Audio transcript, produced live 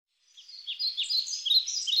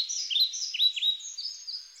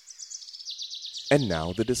And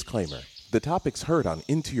now the disclaimer. The topics heard on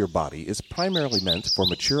Into Your Body is primarily meant for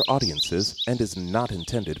mature audiences and is not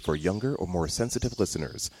intended for younger or more sensitive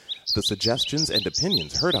listeners. The suggestions and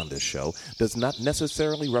opinions heard on this show does not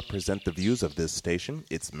necessarily represent the views of this station,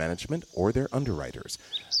 its management, or their underwriters.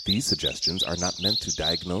 These suggestions are not meant to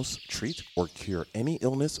diagnose, treat, or cure any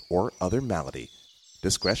illness or other malady.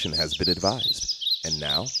 Discretion has been advised. And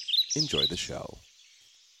now, enjoy the show.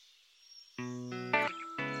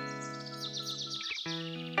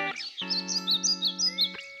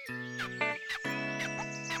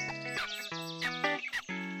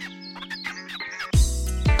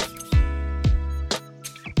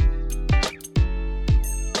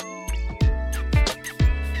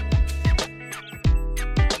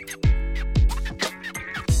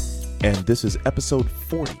 And this is episode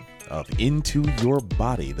 40 of Into Your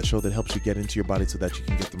Body, the show that helps you get into your body so that you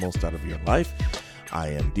can get the most out of your life. I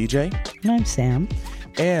am DJ. And I'm Sam.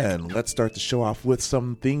 And let's start the show off with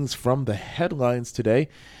some things from the headlines today.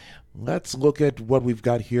 Let's look at what we've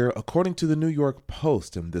got here. According to the New York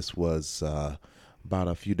Post, and this was about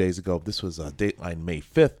a few days ago, this was Dateline May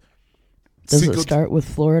 5th. Does it start with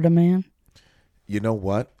Florida man? You know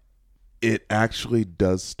what? It actually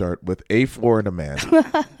does start with a Florida man.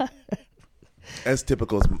 As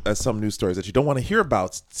typical as some news stories that you don't want to hear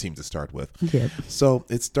about seem to start with. Yep. So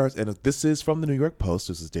it starts, and this is from the New York Post.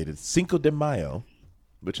 This is dated Cinco de Mayo,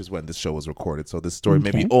 which is when this show was recorded. So this story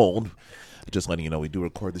may be old. Just letting you know, we do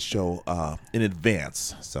record the show in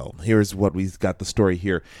advance. So here's what we've got the story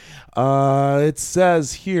here. It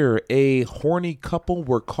says here, a horny couple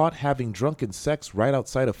were caught having drunken sex right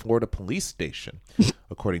outside a Florida police station,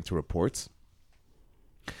 according to reports.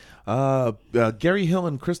 Gary Hill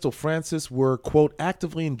and Crystal Francis were, quote,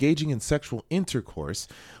 actively engaging in sexual intercourse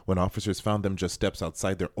when officers found them just steps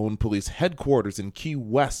outside their own police headquarters in Key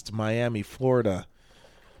West, Miami, Florida,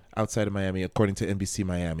 outside of Miami, according to NBC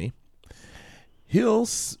Miami.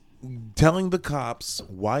 Hill's telling the cops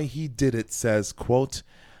why he did it says, quote,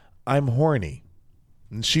 I'm horny.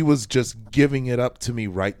 And she was just giving it up to me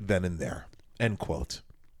right then and there, end quote.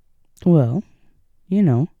 Well, you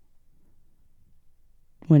know.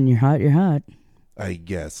 When you're hot, you're hot. I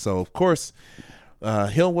guess. So, of course,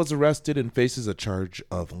 Hill was arrested and faces a charge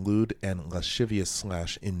of lewd and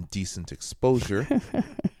lascivious/indecent exposure.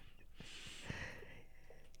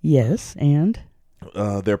 Yes, and?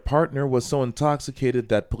 Their partner was so intoxicated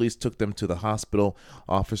that police took them to the hospital.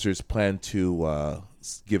 Officers plan to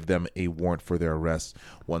give them a warrant for their arrest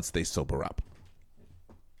once they sober up.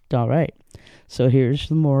 All right. So here's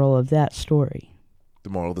the moral of that story. The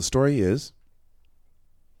moral of the story is?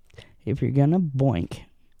 If you're going to boink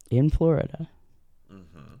in Florida,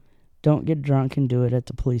 don't get drunk and do it at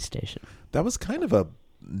the police station. That was kind of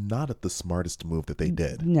not the smartest move that they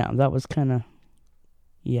did. No, that was kind of,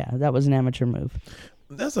 that was an amateur move.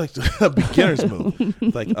 That's like a beginner's move.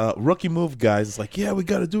 It's like rookie move, guys. It's like, yeah, we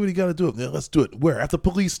got to do it. You got to do it. Yeah, let's do it. Where? At the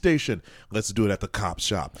police station. Let's do it at the cop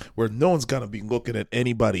shop where no one's going to be looking at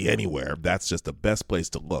anybody anywhere. That's just the best place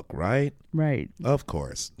to look, right? Right. Of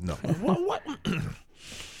course. No. What?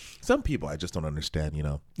 Some people I just don't understand, you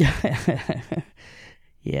know.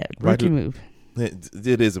 Yeah, rookie move.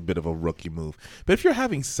 It is a bit of a rookie move. But if you're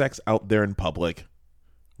having sex out there in public,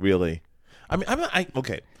 really? I mean,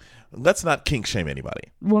 okay. Let's not kink shame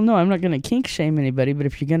anybody. Well, no, I'm not going to kink shame anybody, but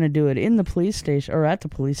if you're going to do it in the police station or at the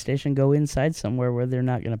police station, go inside somewhere where they're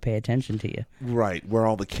not going to pay attention to you. Right, where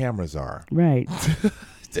all the cameras are. Right.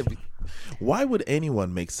 Why would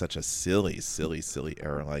anyone make such a silly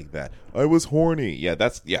error like that? I was horny. Yeah,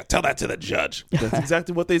 tell that to the judge. That's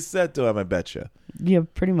exactly what they said to him, I betcha. Yeah,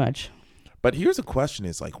 pretty much. But here's a question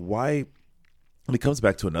is like, why, and it comes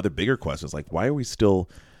back to another bigger question, is like, why are we still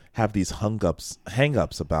have these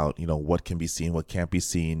hang-ups about, you know, what can be seen, what can't be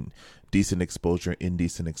seen, decent exposure,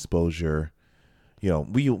 indecent exposure. You know,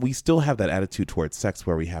 we still have that attitude towards sex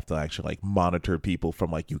where we have to actually like monitor people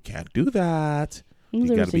from like, you can't do that. You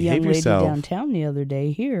there got was to a young behave lady yourself. downtown the other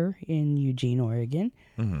day here in Eugene, Oregon,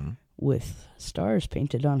 with stars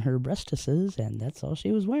painted on her breastises, and that's all she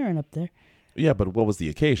was wearing up there. Yeah, but what was the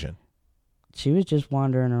occasion? She was just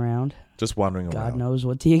wandering around. Just wandering around. God knows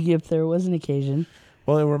what if there was an occasion.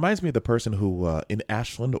 Well, it reminds me of the person who in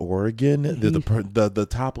Ashland, Oregon, the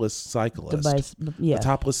topless cyclist, the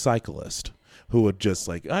topless cyclist who would just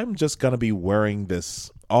like, I'm just gonna be wearing this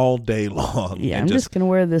all day long. Yeah, I'm just gonna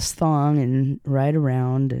wear this thong and ride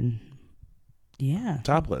around and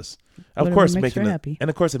topless. Whatever of course, makes her happy. And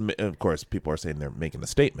of course, people are saying they're making a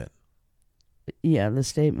statement. Yeah, the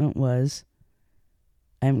statement was,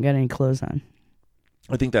 I haven't got any clothes on.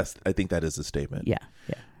 I think that is a statement. Yeah.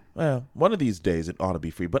 Well, one of these days it ought to be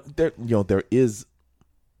free, but there is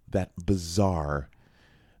that bizarre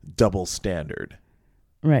double standard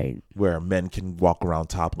Right. where men can walk around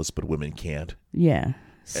topless but women can't. Yeah.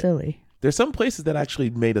 Silly. There's some places that actually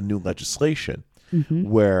made a new legislation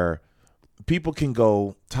where people can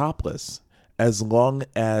go topless as long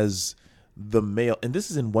as the male, and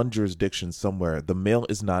this is in one jurisdiction somewhere, the male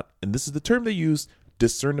is not, and this is the term they use,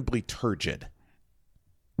 discernibly turgid.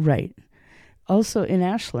 Right. Also in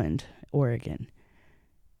Ashland, Oregon,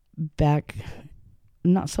 back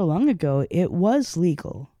not so long ago, it was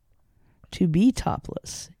legal to be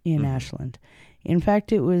topless in Ashland. In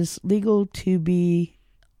fact, it was legal to be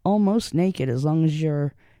almost naked as long as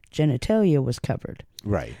your genitalia was covered.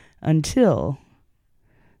 Right. Until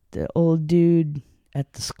the old dude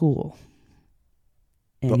at the school.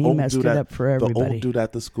 And he messed it up for everybody. The old dude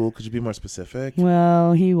at the school, could you be more specific?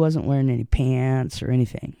 Well, he wasn't wearing any pants or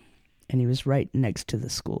anything. And he was right next to the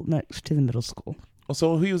school, next to the middle school.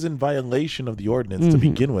 So he was in violation of the ordinance to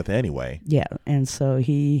begin with anyway. Yeah, and so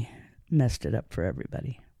he messed it up for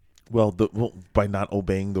everybody. Well, by not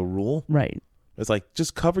obeying the rule? Right. It's like,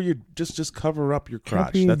 just cover up your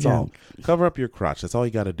crotch. Your That's junk. all. Cover up your crotch. That's all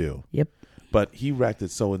you got to do. Yep. But he wrecked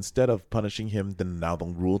it. So instead of punishing him, then now the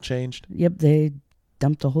rule changed? Yep, they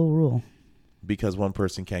dumped the whole rule. Because one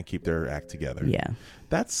person can't keep their act together. Yeah.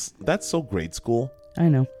 That's so grade school. I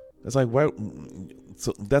know. It's like,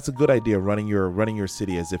 so that's a good idea, running your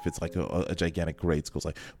city as if it's like a gigantic grade school. It's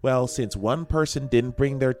like, well, since one person didn't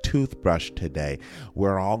bring their toothbrush today,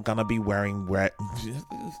 we're all gonna be wearing wet.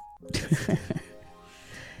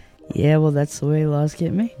 Yeah, well, that's the way laws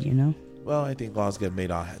get made, you know. Well, I think laws get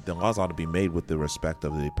made. The laws ought to be made with the respect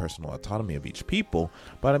of the personal autonomy of each people.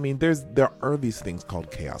 But I mean, there are these things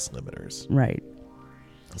called chaos limiters. Right.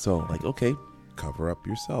 So, like, okay, cover up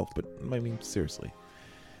yourself, but I mean, seriously.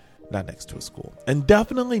 Not next to a school, and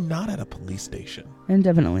definitely not at a police station. And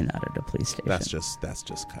definitely not at a police station. That's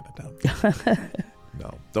just kind of dumb.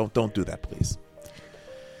 No, don't do that, please.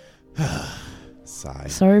 Sigh.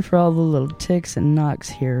 Sorry for all the little ticks and knocks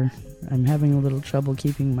here. I'm having a little trouble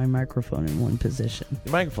keeping my microphone in one position.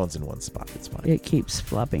 The microphone's in one spot. It's fine. It keeps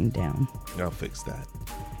flopping down. I'll fix that.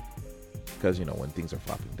 Because when things are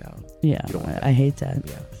flopping down. Yeah, you don't want that. I hate that.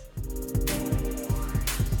 Yeah.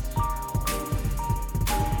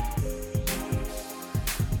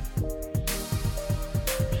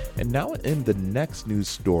 And now in the next news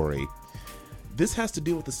story, this has to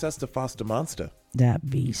do with the Sesta Foster Monster. That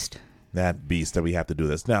beast That we have to do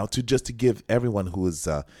this. Now, to give everyone who is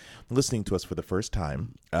listening to us for the first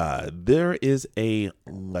time, there is a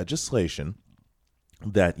legislation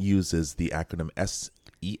that uses the acronym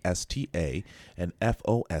SESTA and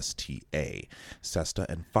FOSTA, SESTA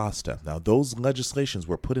and FOSTA. Now, those legislations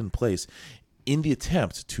were put in place in the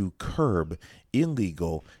attempt to curb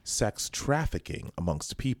illegal sex trafficking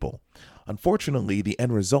amongst people. Unfortunately, the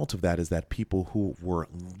end result of that is that people who were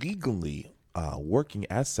legally working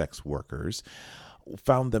as sex workers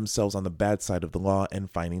found themselves on the bad side of the law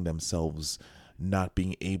and finding themselves not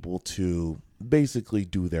being able to basically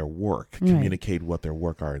do their work, communicate what their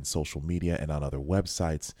work are in social media and on other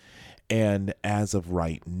websites. And as of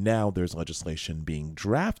right now, there's legislation being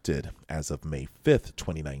drafted as of May 5th,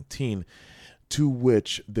 2019, to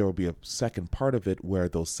which there will be a second part of it where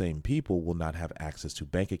those same people will not have access to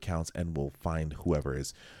bank accounts and will find whoever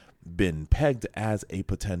has been pegged as a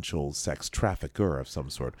potential sex trafficker of some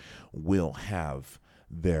sort will have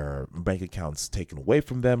their bank accounts taken away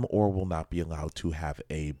from them or will not be allowed to have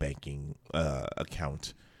a banking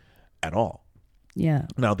account at all. Yeah.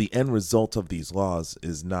 Now, the end result of these laws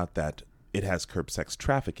is not that it has curbed sex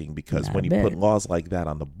trafficking, because Not when a you bit. put laws like that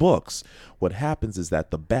on the books, what happens is that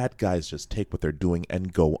the bad guys just take what they're doing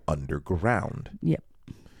and go underground. Yep.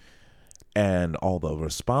 And all the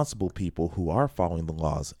responsible people who are following the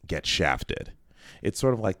laws get shafted. It's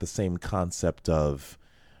sort of like the same concept of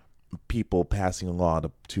people passing a law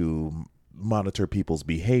to monitor people's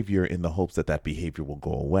behavior in the hopes that that behavior will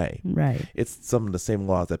go away. Right. It's some of the same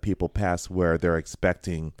laws that people pass where they're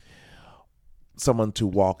expecting someone to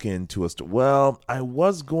walk into a store. Well, I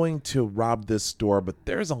was going to rob this store, but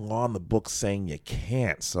there's a law in the book saying you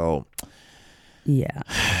can't. So Yeah.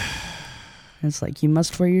 It's like, you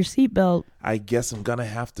must wear your seatbelt. I guess I'm going to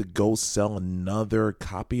have to go sell another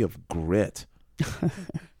copy of Grit.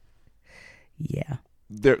 Yeah.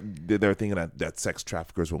 They're thinking that sex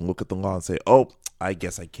traffickers will look at the law and say, oh, I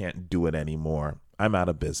guess I can't do it anymore. I'm out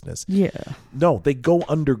of business. Yeah. No, they go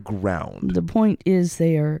underground. The point is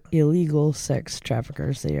they are illegal sex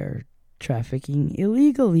traffickers. They are trafficking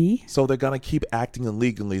illegally. So they're going to keep acting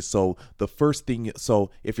illegally. So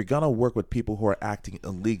if you're going to work with people who are acting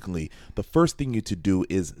illegally, the first thing you to do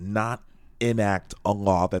is not enact a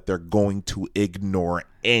law that they're going to ignore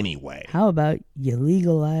anyway. How about you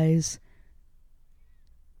legalize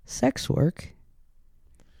sex work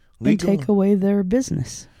and take away their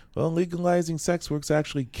business? Well, legalizing sex work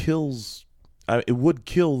actually kills. It would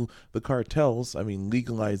kill the cartels. I mean,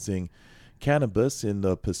 legalizing cannabis in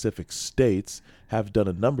the Pacific states have done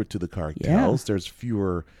a number to the cartels. Yeah.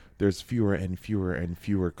 There's fewer and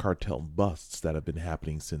fewer cartel busts that have been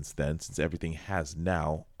happening since then, since everything has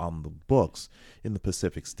now on the books in the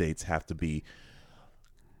Pacific states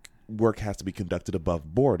work has to be conducted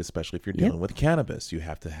above board, especially if you're dealing with cannabis. You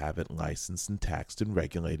have to have it licensed and taxed and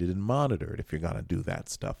regulated and monitored if you're going to do that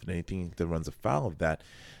stuff. And anything that runs afoul of that,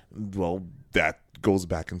 well, that goes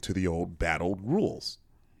back into the bad old rules.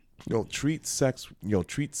 Treat sex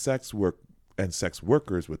work and sex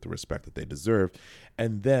workers with the respect that they deserve,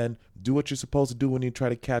 and then do what you're supposed to do when you try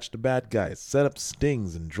to catch the bad guys. Set up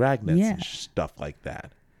stings and dragnets and stuff like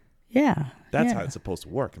that. Yeah. That's how it's supposed to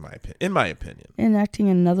work, in my opinion. Enacting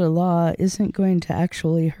another law isn't going to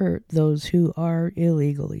actually hurt those who are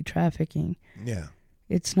illegally trafficking. Yeah.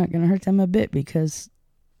 It's not going to hurt them a bit because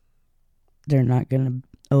they're not going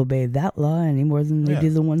to obey that law any more than they do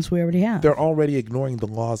the ones we already have. They're already ignoring the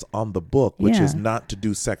laws on the book, which is not to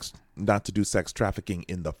do sex trafficking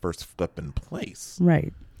in the first flipping place.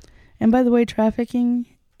 Right. And by the way, trafficking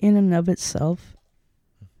in and of itself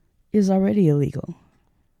is already illegal.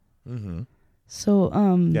 Mm-hmm. So,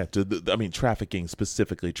 trafficking,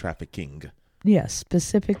 specifically trafficking. Yeah,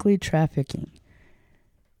 specifically trafficking.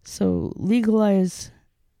 So legalize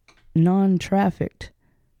non-trafficked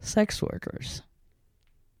sex workers.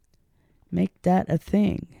 Make that a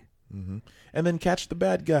thing. Mm-hmm. And then catch the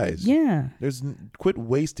bad guys. Yeah. Quit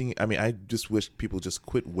wasting. I mean, I just wish people just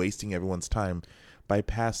quit wasting everyone's time by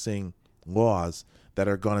passing laws that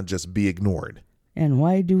are going to just be ignored. And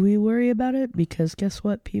why do we worry about it? Because guess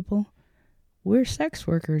what, people? We're sex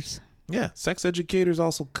workers. Yeah, sex educators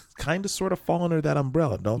also kind of sort of fall under that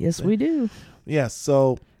umbrella, don't they? Yes, we do. Yeah,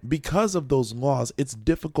 so because of those laws, it's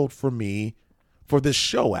difficult for me, for this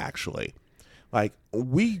show actually. Like,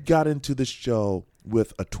 we got into this show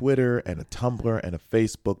with a Twitter and a Tumblr and a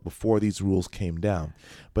Facebook before these rules came down.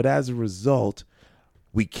 But as a result,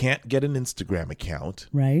 we can't get an Instagram account.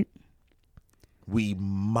 Right. We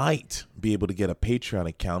might be able to get a Patreon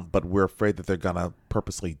account, but we're afraid that they're going to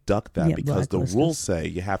purposely duck that because the rules say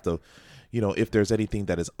you have to, if there's anything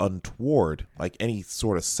that is untoward, like any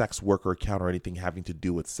sort of sex worker account or anything having to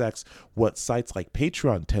do with sex, what sites like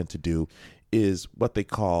Patreon tend to do is what they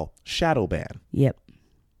call shadow ban. Yep.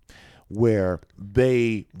 Where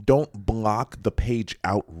they don't block the page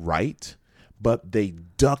outright, but they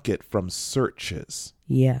duck it from searches.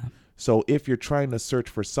 Yeah. So if you're trying to search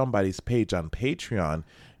for somebody's page on Patreon,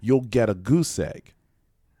 you'll get a goose egg.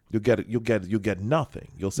 You'll get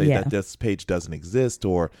nothing. You'll say that this page doesn't exist,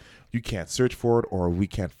 or you can't search for it, or we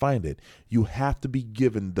can't find it. You have to be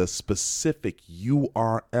given the specific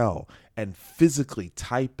URL and physically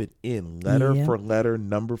type it in, letter for letter,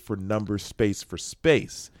 number for number, space for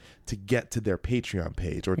space, to get to their Patreon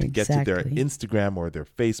page or to get to their Instagram or their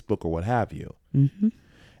Facebook or what have you. Mm-hmm.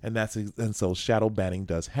 And so shadow banning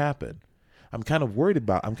does happen. I'm kind of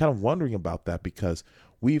wondering about that because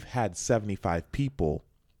we've had 75 people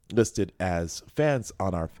listed as fans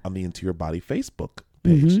on the Into Your Body Facebook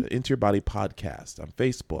page, Into Your Body podcast on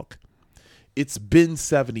Facebook. It's been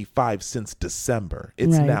 75 since December.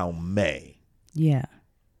 It's now May. Yeah.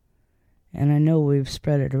 And I know we've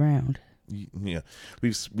spread it around. Yeah.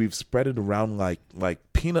 We've spread it around like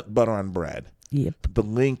peanut butter on bread. Yep. The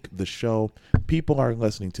link, the show, people are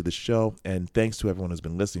listening to the show, and thanks to everyone who's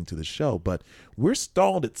been listening to the show, but we're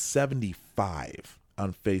stalled at 75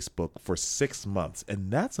 on Facebook for 6 months, and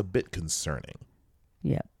that's a bit concerning.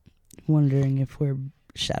 Yep. Wondering if we're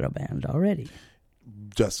shadow banned already.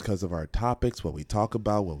 Just because of our topics, what we talk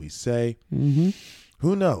about, what we say. Mm-hmm.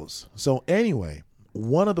 Who knows? So anyway,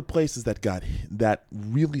 one of the places that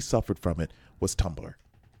really suffered from it was Tumblr.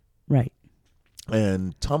 Right.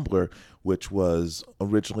 And Tumblr, which was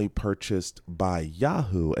originally purchased by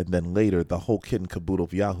Yahoo, and then later the whole kit and caboodle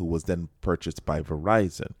of Yahoo was then purchased by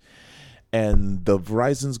Verizon. And the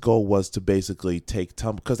Verizon's goal was to basically take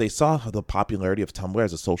Tumblr, because they saw the popularity of Tumblr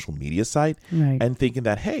as a social media site, and thinking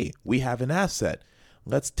that, hey, we have an asset.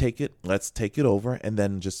 Let's take it over and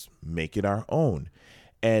then just make it our own.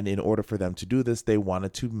 And in order for them to do this, they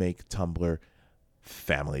wanted to make Tumblr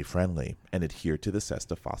family friendly and adhere to the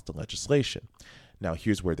SESTA-FOSTA legislation. Now,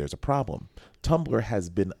 here's where there's a problem. Tumblr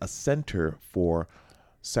has been a center for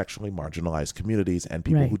sexually marginalized communities and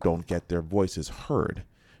people who don't get their voices heard.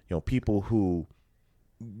 People who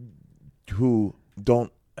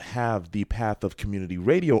don't have the path of community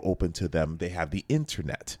radio open to them. They have the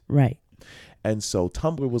internet. Right. And so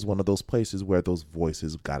Tumblr was one of those places where those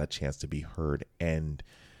voices got a chance to be heard and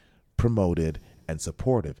promoted and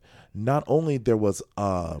supportive. Not only there was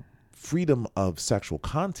freedom of sexual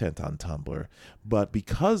content on Tumblr, but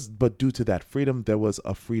due to that freedom, there was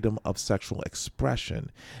a freedom of sexual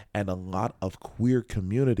expression, and a lot of queer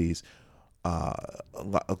communities, a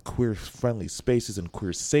lot of queer friendly spaces and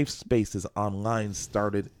queer safe spaces online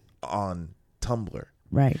started on Tumblr.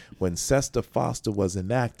 Right. When SESTA FOSTA was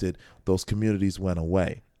enacted, those communities went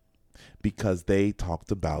away because they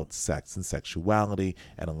talked about sex and sexuality,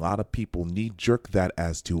 and a lot of people knee-jerk that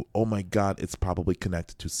as to, oh my God, it's probably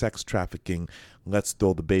connected to sex trafficking. Let's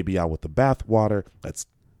throw the baby out with the bathwater. Let's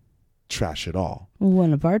trash it all. Well,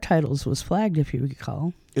 one of our titles was flagged, if you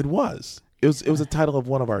recall. It was. It was a title of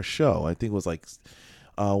one of our show. I think it was like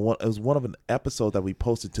it was one of an episode that we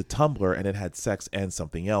posted to Tumblr, and it had sex and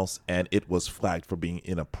something else, and it was flagged for being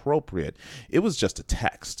inappropriate. It was just a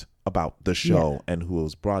text about the show and who it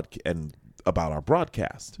was and about our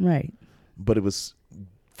broadcast. Right. But it was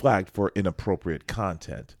flagged for inappropriate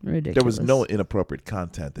content. Ridiculous. There was no inappropriate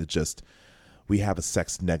content. It's just we have a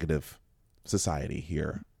sex negative society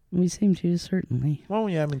here. We seem to, certainly. Well,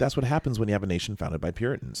 yeah, I mean, that's what happens when you have a nation founded by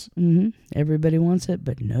Puritans. Mm-hmm. Everybody wants it,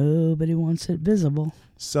 but nobody wants it visible.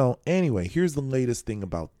 So anyway, here's the latest thing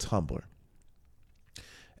about Tumblr.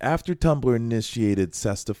 After Tumblr initiated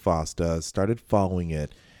SESTA FOSTA, started following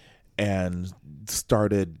it, and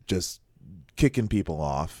started just kicking people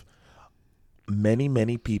off, many,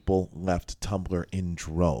 many people left Tumblr in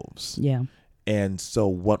droves. Yeah. And so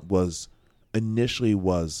what was initially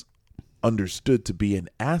was understood to be an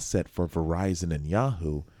asset for Verizon and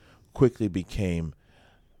Yahoo quickly became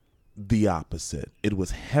the opposite. It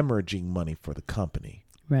was hemorrhaging money for the company.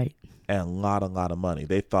 Right. And a lot of money.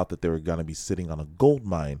 They thought that they were going to be sitting on a gold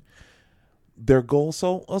mine. Their goal,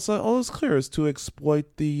 so it's clear, is to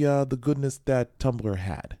exploit the goodness that Tumblr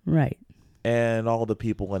had. Right. And all the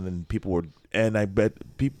people, and then people were, and I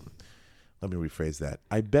bet people, let me rephrase that.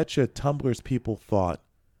 I bet you Tumblr's people thought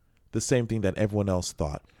the same thing that everyone else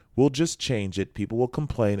thought. We'll just change it. People will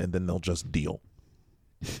complain, and then they'll just deal.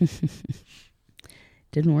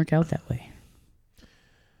 Didn't work out that way.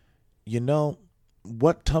 You know,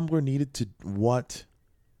 what Verizon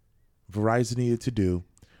needed to do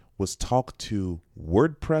was talk to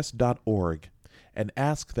WordPress.org and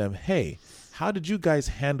ask them, hey, how did you guys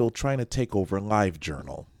handle trying to take over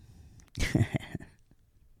LiveJournal?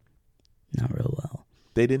 Not real well.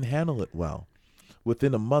 They didn't handle it well.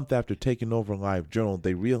 Within a month after taking over LiveJournal,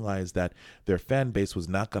 they realized that their fan base was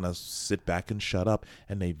not going to sit back and shut up,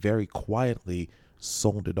 and they very quietly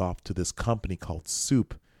sold it off to this company called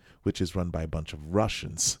Soup, which is run by a bunch of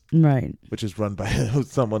Russians. Right. Which is run by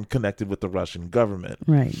someone connected with the Russian government.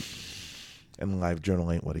 Right. And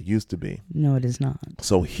LiveJournal ain't what it used to be. No, it is not.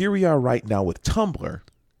 So here we are right now with Tumblr,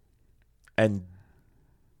 and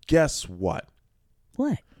guess what?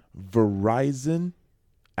 What? Verizon,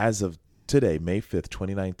 as of today, May 5th,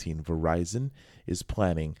 2019, Verizon is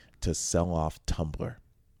planning to sell off Tumblr.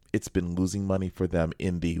 It's been losing money for them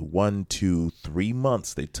in the 1, 2, 3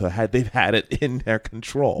 months they've had it in their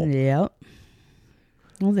control. Yep.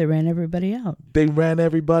 Well, they ran everybody out. They ran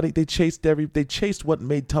everybody. They chased what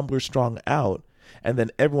made Tumblr strong out, and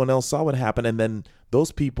then everyone else saw what happened, and then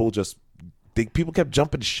those people people kept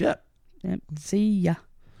jumping ship. Yep. See ya.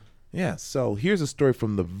 Yeah. So here's a story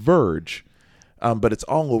from The Verge. But it's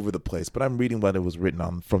all over the place. But I'm reading what it was written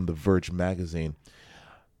on from The Verge magazine.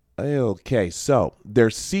 Okay, so they're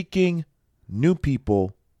seeking new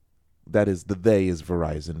people. That is, the they is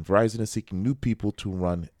Verizon. Verizon is seeking new people to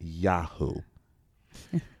run Yahoo.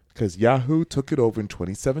 Because Yahoo took it over in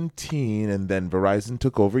 2017, and then Verizon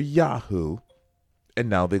took over Yahoo, and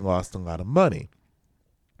now they lost a lot of money.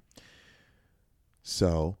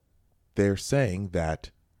 So they're saying that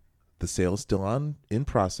the sale is still in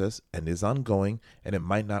process and is ongoing, and it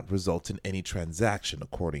might not result in any transaction,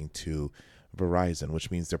 according to Verizon, which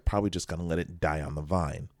means they're probably just going to let it die on the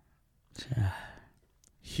vine.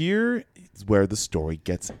 Here is where the story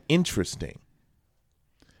gets interesting.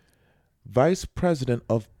 Vice President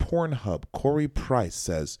of Pornhub, Corey Price,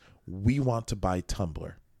 says, we want to buy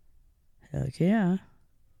Tumblr. Heck yeah.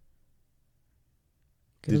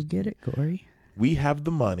 Go get it, Corey. We have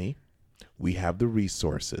the money. We have the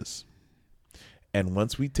resources. And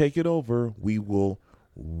once we take it over, we will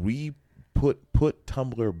put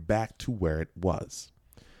Tumblr back to where it was.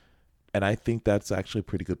 And I think that's actually a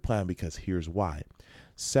pretty good plan, because here's why.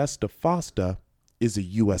 SESTA FOSTA is a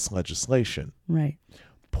U.S. legislation. Right.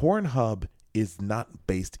 Pornhub is not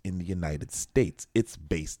based in the United States. It's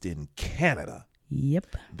based in Canada.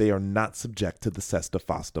 Yep. They are not subject to the Sesta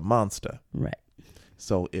Fosta Monster. Right.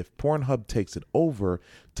 So if Pornhub takes it over,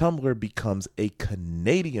 Tumblr becomes a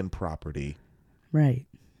Canadian property. Right.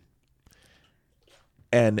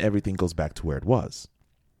 And everything goes back to where it was.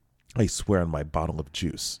 I swear on my bottle of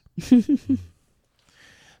juice.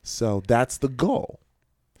 So that's the goal.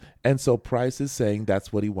 And so Price is saying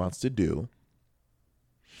that's what he wants to do.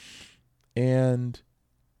 And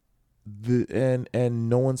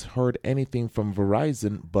no one's heard anything from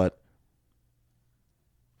Verizon, but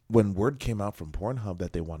when word came out from Pornhub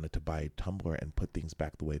that they wanted to buy Tumblr and put things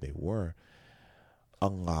back the way they were, a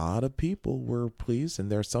lot of people were pleased,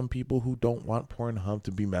 and there are some people who don't want Pornhub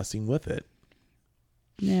to be messing with it.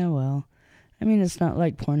 Yeah, well, I mean, it's not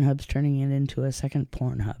like Pornhub's turning it into a second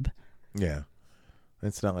Pornhub. Yeah.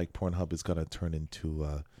 It's not like Pornhub is going to turn into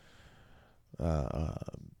a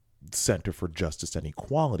Center for Justice and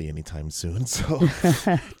Equality anytime soon. So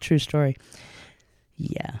True story.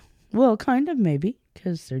 Yeah. Well, kind of, maybe,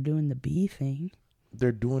 because they're doing the B thing.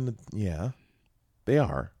 they're doing, yeah, they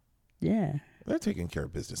are. Yeah. They're taking care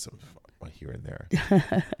of business here and there.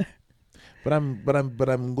 But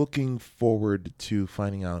I'm looking forward to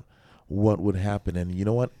finding out what would happen. And you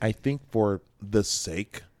know what? I think for the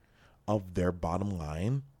sake of their bottom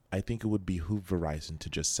line, I think it would behoove Verizon to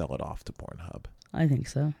just sell it off to Pornhub. I think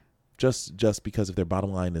so. Just because of their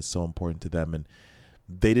bottom line is so important to them, and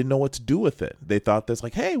they didn't know what to do with it. They thought that's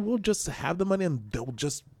like, hey, we'll just have the money and they'll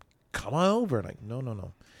just come on over. Like,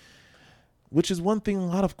 no. Which is one thing a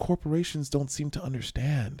lot of corporations don't seem to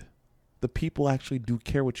understand. The people actually do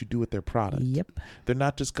care what you do with their product. Yep. They're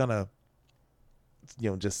not just gonna,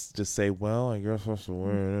 just say, well, I guess that's the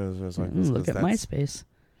way it is. It's like, Look at MySpace.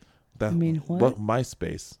 I mean, what?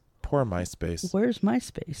 MySpace? Poor MySpace. Where's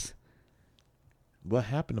MySpace? What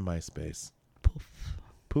happened to MySpace?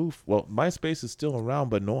 Poof. Well, MySpace is still around,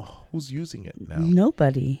 but who's using it now?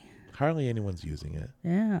 Nobody. Hardly anyone's using it.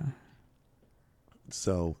 Yeah.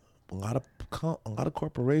 So a lot of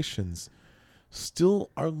corporations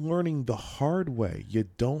still are learning the hard way. You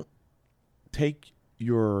don't take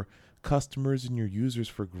your customers and your users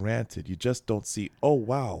for granted. You just don't see, oh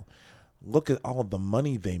wow, look at all the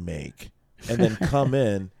money they make, and then come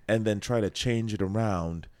in and then try to change it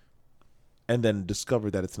around, and then discover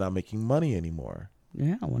that it's not making money anymore.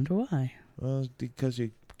 Yeah, I wonder why. Well, because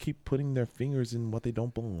you keep putting their fingers in where they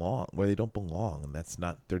don't belong, and that's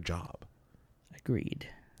not their job. Agreed.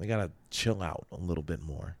 They gotta chill out a little bit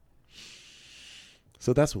more.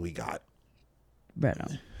 So that's what we got. Right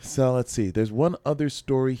on. So let's see. There's one other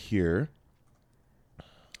story here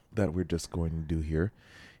that we're just going to do here.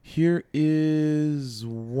 Here is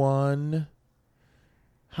one.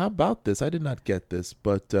 How about this? I did not get this,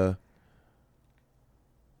 but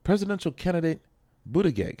presidential candidate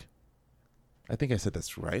Buttigieg. I think I said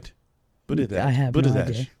that's right. Buttigieg. I have no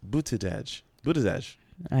idea. Buttigieg.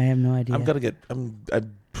 I have no idea. I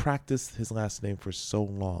practiced his last name for so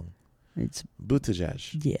long. It's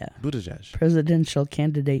Buttigieg. Yeah. Buttigieg. Presidential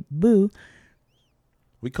candidate Boo.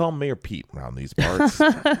 We call him Mayor Pete around these parts.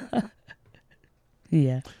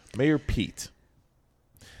 Yeah. Mayor Pete.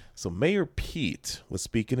 So Mayor Pete was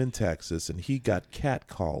speaking in Texas, and he got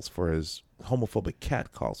catcalls for his homophobic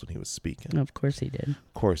catcalls when he was speaking. Of course he did.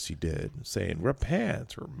 Of course he did. Saying,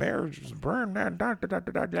 repent, or marriages burn. You're Nonsense.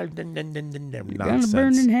 gonna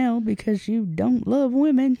burn in hell because you don't love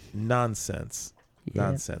women. Nonsense. Yeah.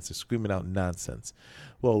 Nonsense. They're screaming out nonsense.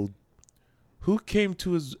 Well, who came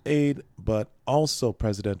to his aid but also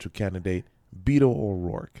presidential candidate Beto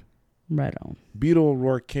O'Rourke? Right on. Beto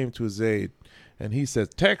O'Rourke came to his aid, and he says,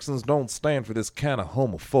 Texans don't stand for this kind of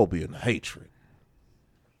homophobia and hatred.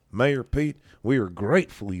 Mayor Pete, we are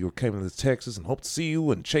grateful you came to Texas and hope to see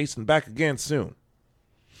you and chasing back again soon.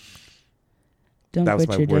 Don't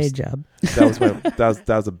quit your day job. That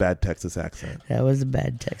was a bad Texas accent. That was a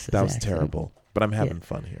bad Texas accent. That was terrible. But I'm having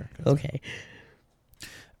fun here. Okay.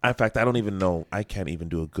 In fact, I don't even know. I can't even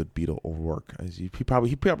do a good Beto O'Rourke. He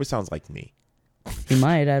probably sounds like me. He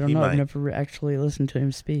might. I don't know. Might. I've never actually listened to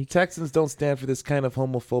him speak. Texans don't stand for this kind of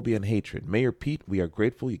homophobia and hatred. Mayor Pete, we are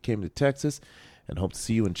grateful you came to Texas and hope to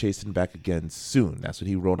see you and chasing back again soon. That's what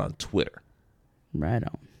he wrote on Twitter. Right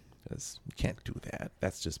on. Because you can't do that.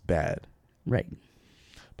 That's just bad. Right.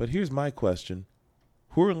 But here's my question.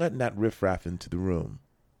 Who are letting that riffraff into the room?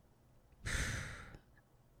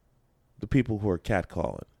 The people who are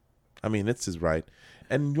catcalling. I mean, this is right.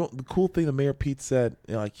 And the cool thing the Mayor Pete said,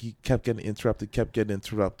 like he kept getting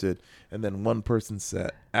interrupted, and then one person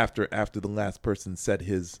said after the last person said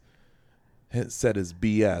his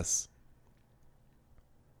BS,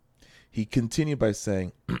 he continued by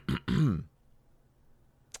saying,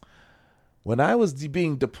 When I was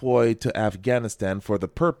being deployed to Afghanistan for the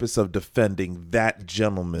purpose of defending that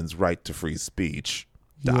gentleman's right to free speech. ...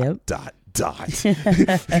 Yep.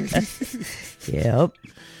 Yep.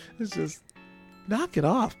 It's just, knock it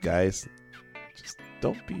off, guys. Just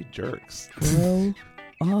don't be jerks. Grow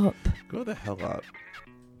up. Grow the hell up.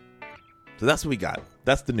 So that's what we got.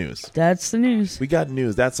 That's the news. That's the news. We got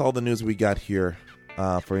news. That's all the news we got here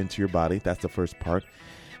for Into Your Body. That's the first part.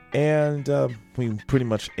 And we pretty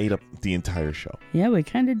much ate up the entire show. Yeah, we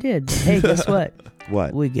kind of did. But hey, guess what?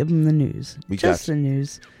 What? We give them the news. Just the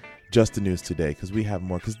news. Just the news today, because we have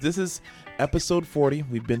more. Because this is episode 40.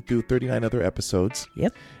 We've been through 39 other episodes.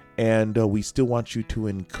 Yep. And we still want you to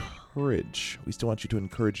encourage. We still want you to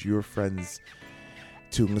encourage your friends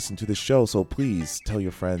to listen to the show. So please tell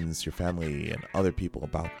your friends, your family, and other people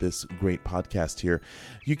about this great podcast here.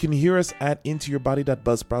 You can hear us at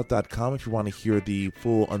intouryourbody.buzzsprout.com if you want to hear the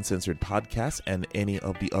full uncensored podcast and any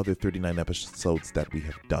of the other 39 episodes that we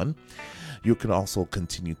have done. You can also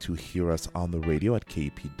continue to hear us on the radio at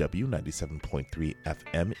KPW 97.3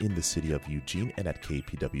 FM in the city of Eugene and at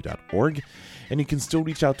kpw.org. And you can still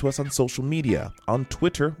reach out to us on social media. On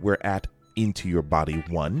Twitter, we're at Into Your Body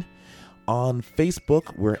 1. On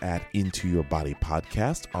Facebook, we're at Into Your Body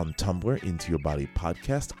Podcast. On Tumblr, Into Your Body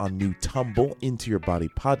Podcast. On New Tumble, Into Your Body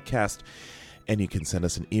Podcast. And you can send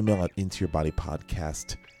us an email at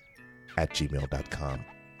intoyourbodypodcast@gmail.com.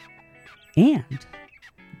 And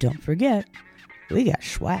don't forget, we got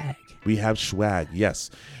swag. We have swag, yes.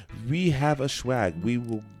 We have a swag. We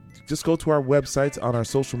will just go to our websites on our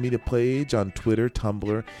social media page on Twitter,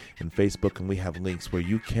 Tumblr, and Facebook, and we have links where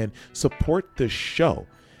you can support the show.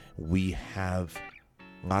 We have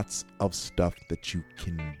lots of stuff that you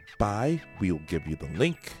can buy. We'll give you the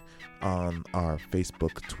link on our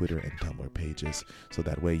Facebook, Twitter, and Tumblr pages, so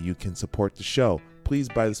that way you can support the show. Please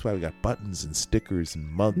buy the swag. We got buttons and stickers and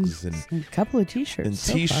mugs and a couple of t-shirts. And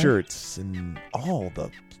t-shirts and all the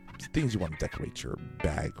things you want to decorate your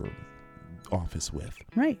bag or office with.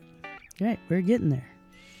 Right. We're getting there.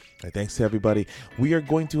 Right, thanks to everybody. We are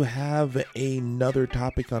going to have another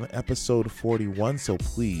topic on episode 41, so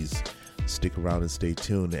please stick around and stay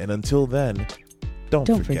tuned. And until then, don't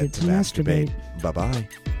forget to masturbate. Bye-bye.